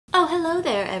Oh, hello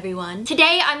there everyone.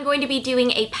 Today I'm going to be doing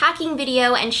a packing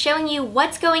video and showing you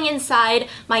what's going inside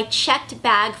my checked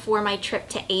bag for my trip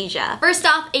to Asia. First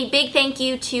off, a big thank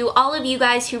you to all of you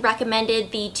guys who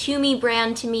recommended the Tumi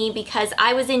brand to me because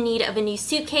I was in need of a new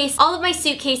suitcase. All of my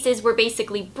suitcases were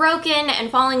basically broken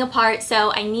and falling apart,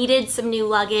 so I needed some new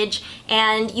luggage,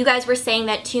 and you guys were saying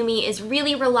that Tumi is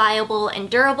really reliable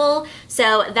and durable,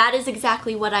 so that is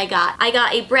exactly what I got. I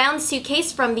got a brown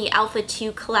suitcase from the Alpha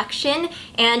 2 collection,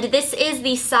 and this is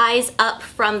the size up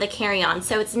from the carry-on.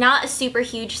 So it's not a super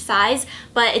huge size,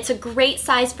 but it's a great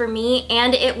size for me,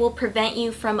 and it will prevent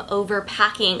you from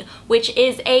overpacking, which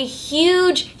is a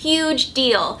huge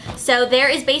deal. So there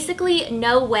is basically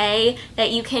no way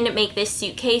that you can make this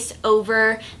suitcase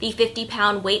over the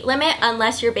 50-pound weight limit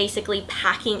unless you're basically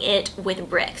packing it with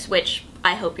bricks, which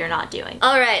I hope you're not doing.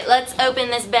 Alright, let's open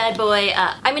this bad boy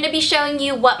up. I'm going to be showing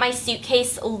you what my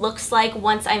suitcase looks like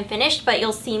once I'm finished, but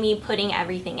you'll see me putting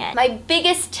everything in. My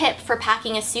biggest tip for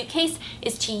packing a suitcase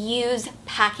is to use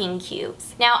packing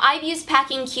cubes. Now, I've used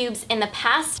packing cubes in the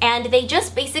past, and they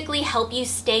just basically help you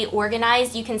stay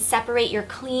organized. You can separate your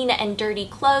clean and dirty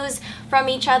clothes from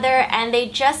each other, and they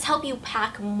just help you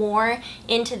pack more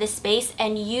into the space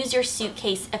and use your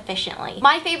suitcase efficiently.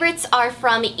 My favorites are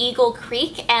from Eagle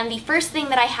Creek, and the first thing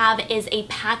that I have is a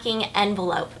packing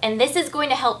envelope, and this is going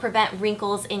to help prevent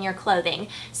wrinkles in your clothing.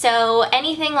 So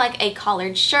anything like a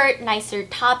collared shirt, nicer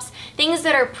tops, things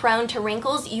that are prone to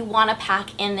wrinkles, you want to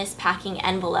pack in this packing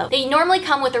envelope. They normally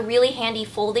come with a really handy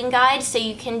folding guide, so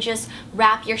you can just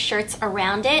wrap your shirts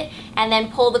around it and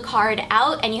then pull the card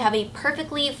out, and you have a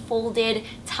perfectly folded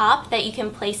top that you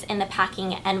can place in the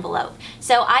packing envelope.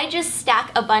 So I just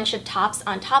stack a bunch of tops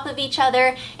on top of each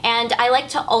other, and I like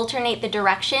to alternate the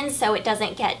directions so it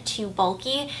doesn't get too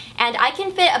bulky, and I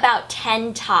can fit about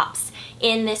 10 tops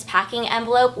in this packing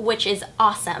envelope, which is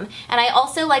awesome. And I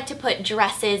also like to put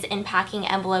dresses in packing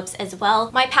envelopes as well.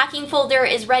 My packing folder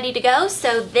is ready to go,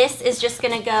 so this is just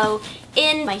gonna go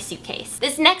in my suitcase.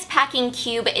 This next packing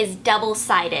cube is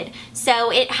double-sided, so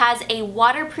it has a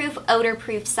waterproof,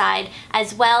 odor-proof side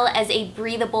as well as a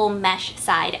breathable mesh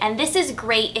side, and this is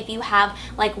great if you have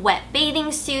like wet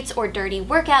bathing suits or dirty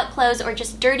workout clothes or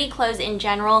just dirty clothes in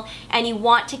general and you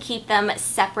want to keep them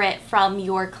separate from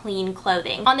your clean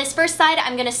clothing. On this first side,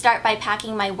 I'm gonna start by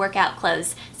packing my workout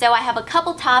clothes. So I have a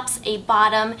couple tops, a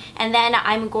bottom, and then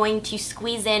I'm going to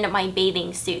squeeze in my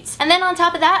bathing suits. And then on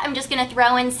top of that, I'm just gonna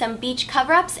throw in some beach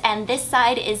cover-ups, and this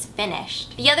side is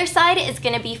finished. The other side is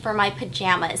gonna be for my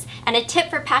pajamas. And a tip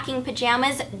for packing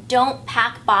pajamas, don't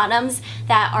pack bottoms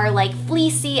that are like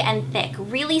fleecy and thick.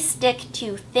 Really stick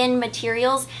to thin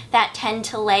materials that tend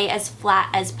to lay as flat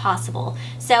as possible.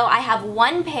 So I have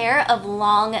one pair of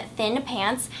long, thin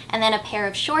pants, and then a pair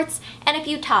of shorts, and a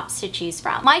few tops to choose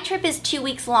from. My trip is 2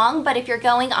 weeks long, but if you're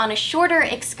going on a shorter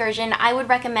excursion, I would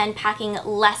recommend packing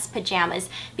less pajamas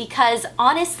because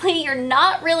honestly, you're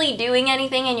not really doing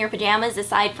anything in your pajamas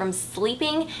aside from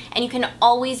sleeping, and you can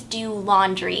always do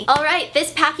laundry. Alright,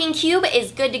 this packing cube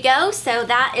is good to go, so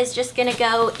that is just gonna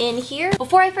go in here.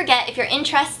 Before I forget, if you're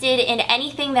interested in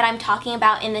anything that I'm talking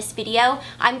about in this video,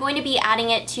 I'm going to be adding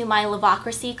it to my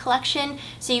Lavocracy collection,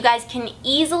 so you guys can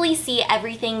easily see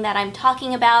everything that I'm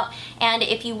talking about, and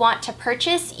if you want to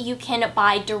purchase, you can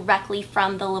buy directly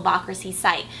from the Lavocracy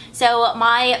site. So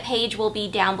my page will be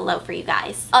down below for you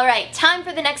guys. Alright, time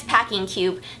for the next packing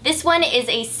cube. This one is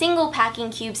a single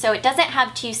packing cube, so it doesn't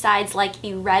have two sides like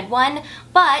the red one,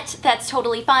 but that's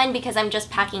totally fine because I'm just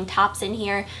packing tops in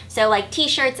here. So like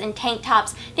t-shirts and tank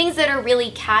tops, things that are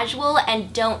really casual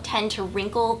and don't tend to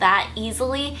wrinkle that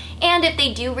easily. And if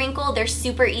they do wrinkle, they're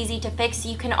super easy to fix.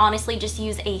 You can honestly just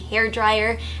use a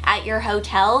hairdryer at your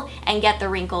hotel and get the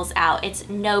wrinkles out. It's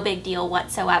no big deal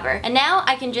whatsoever. And now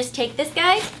I can just take this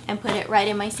guy and put it right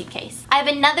in my suitcase. I have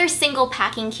another single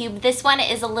packing cube. This one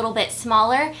is a little bit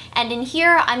smaller, and in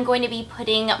here I'm going to be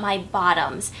putting my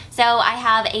bottoms. So I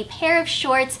have a pair of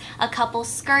shorts, a couple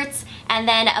skirts, and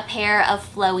then a pair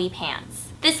of flowy pants.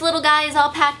 This little guy is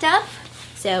all packed up,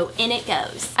 so in it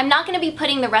goes. I'm not gonna be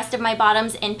putting the rest of my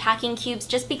bottoms in packing cubes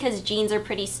just because jeans are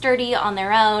pretty sturdy on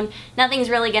their own. Nothing's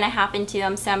really gonna happen to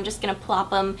them, so I'm just gonna plop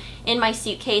them in my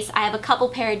suitcase. I have a couple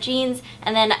pair of jeans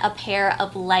and then a pair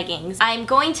of leggings. I'm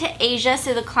going to Asia,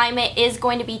 so the climate is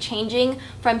going to be changing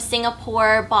from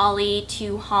Singapore, Bali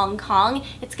to Hong Kong.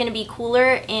 It's gonna be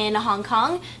cooler in Hong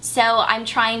Kong, so I'm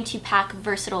trying to pack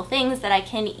versatile things that I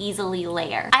can easily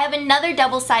layer. I have another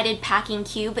double-sided packing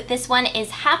cube. This one is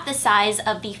half the size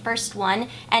of the first one,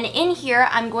 and in here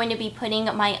I'm going to be putting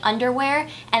my underwear,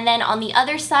 and then on the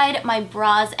other side my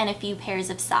bras and a few pairs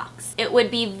of socks. It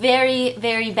would be very,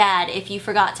 very bad if you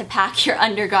forgot to pack your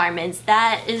undergarments.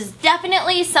 That is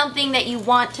definitely something that you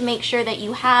want to make sure that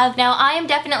you have. Now, I am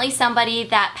definitely somebody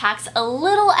that packs a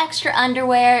little extra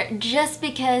underwear just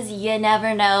because you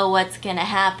never know what's gonna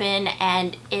happen,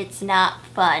 and it's not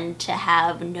fun to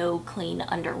have no clean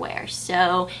underwear.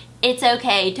 So it's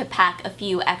okay to pack a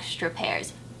few extra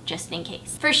pairs, just in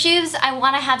case. For shoes, I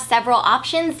want to have several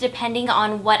options depending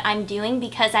on what I'm doing,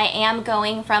 because I am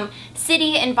going from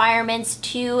city environments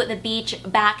to the beach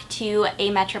back to a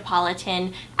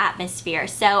metropolitan atmosphere.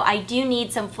 So I do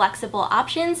need some flexible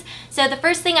options. So the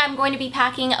first thing I'm going to be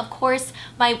packing, of course,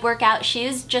 my workout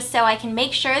shoes, just so I can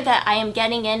make sure that I am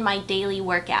getting in my daily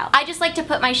workout. I just like to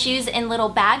put my shoes in little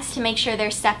bags to make sure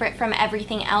they're separate from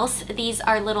everything else. These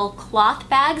are little cloth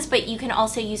bags, but you can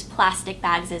also use plastic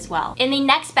bags as well. In the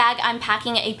next bag, I'm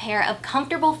packing a pair of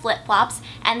comfortable flip-flops,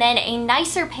 and then a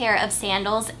nicer pair of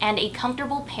sandals and a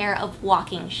comfortable pair of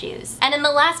walking shoes. And in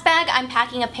the last bag, I'm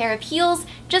packing a pair of heels,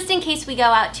 just in case we go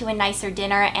out to a nicer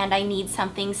dinner and I need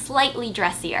something slightly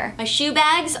dressier. My shoe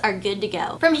bags are good to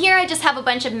go. From here, I just have a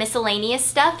bunch of miscellaneous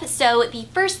stuff. So the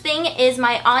first thing is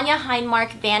my Anya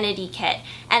Hindmark vanity kit.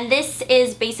 And this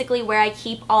is basically where I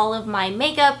keep all of my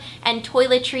makeup and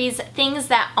toiletries, things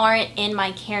that aren't in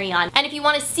my carry-on. And if you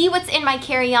want to see what's in my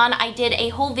carry-on, I did a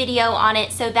whole video on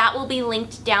it, so that will be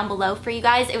linked down below for you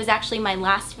guys. It was actually my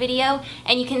last video,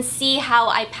 and you can see how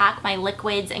I pack my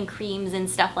liquids and creams and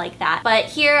stuff like that. But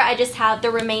here I just have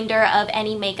the remainder of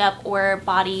any makeup or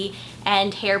body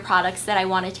and hair products that I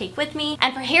want to take with me.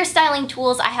 And for hairstyling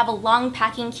tools, I have a long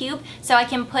packing cube so I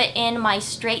can put in my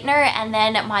straightener and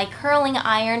then my curling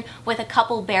iron with a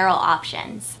couple barrel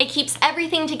options. It keeps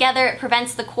everything together, it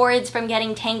prevents the cords from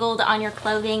getting tangled on your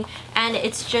clothing, and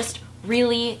it's just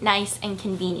really nice and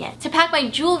convenient. To pack my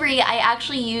jewelry, I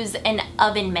actually use an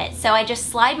oven mitt. So I just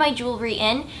slide my jewelry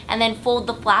in and then fold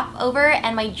the flap over,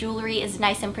 and my jewelry is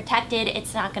nice and protected.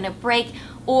 It's not gonna break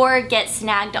or get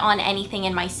snagged on anything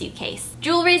in my suitcase.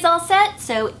 Jewelry's all set,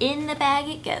 so in the bag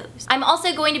it goes. I'm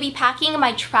also going to be packing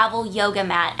my travel yoga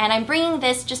mat, and I'm bringing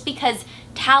this just because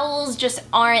towels just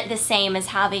aren't the same as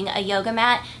having a yoga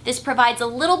mat. This provides a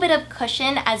little bit of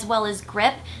cushion as well as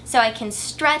grip, so I can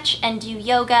stretch and do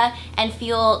yoga and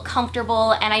feel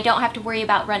comfortable, and I don't have to worry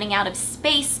about running out of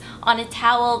space on a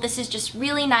towel. This is just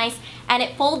really nice, and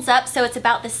it folds up so it's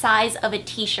about the size of a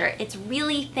t-shirt. It's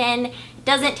really thin,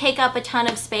 doesn't take up a ton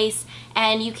of space,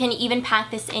 and you can even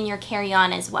pack this in your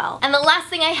carry-on as well. And the last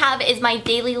thing I have is my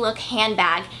daily look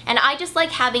handbag, and I just like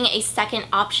having a second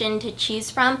option to choose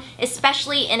from,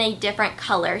 especially in a different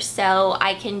color, so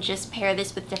I can just pair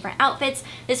this with different outfits.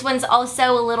 This one's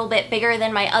also a little bit bigger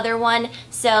than my other one,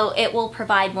 so it will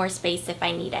provide more space if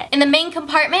I need it. In the main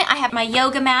compartment, I have my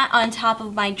yoga mat on top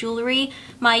of my jewelry,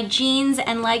 my jeans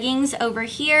and leggings over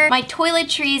here, my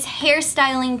toiletries,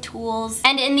 hairstyling tools,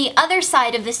 and in the other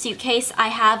side of the suitcase, I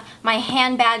have my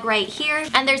handbag right here,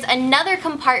 and there's another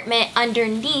compartment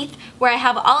underneath where I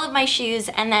have all of my shoes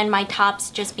and then my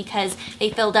tops, just because they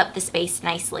filled up the space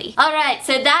nicely. Alright,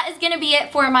 so that is gonna be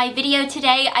it for my video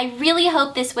today. I really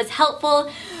hope this was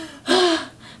helpful.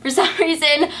 For some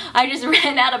reason, I just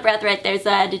ran out of breath right there,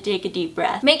 so I had to take a deep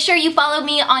breath. Make sure you follow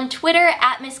me on Twitter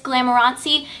at Miss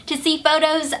Glamorazzi to see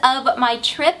photos of my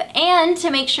trip and to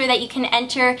make sure that you can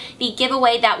enter the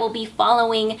giveaway that will be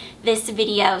following this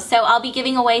video. So I'll be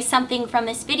giving away something from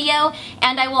this video,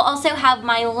 and I will also have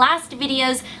my last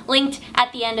videos linked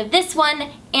at the end of this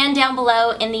one and down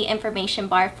below in the information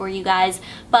bar for you guys.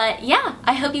 But yeah,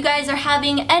 I hope you guys are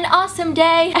having an awesome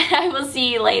day, and I will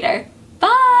see you later.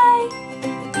 Bye!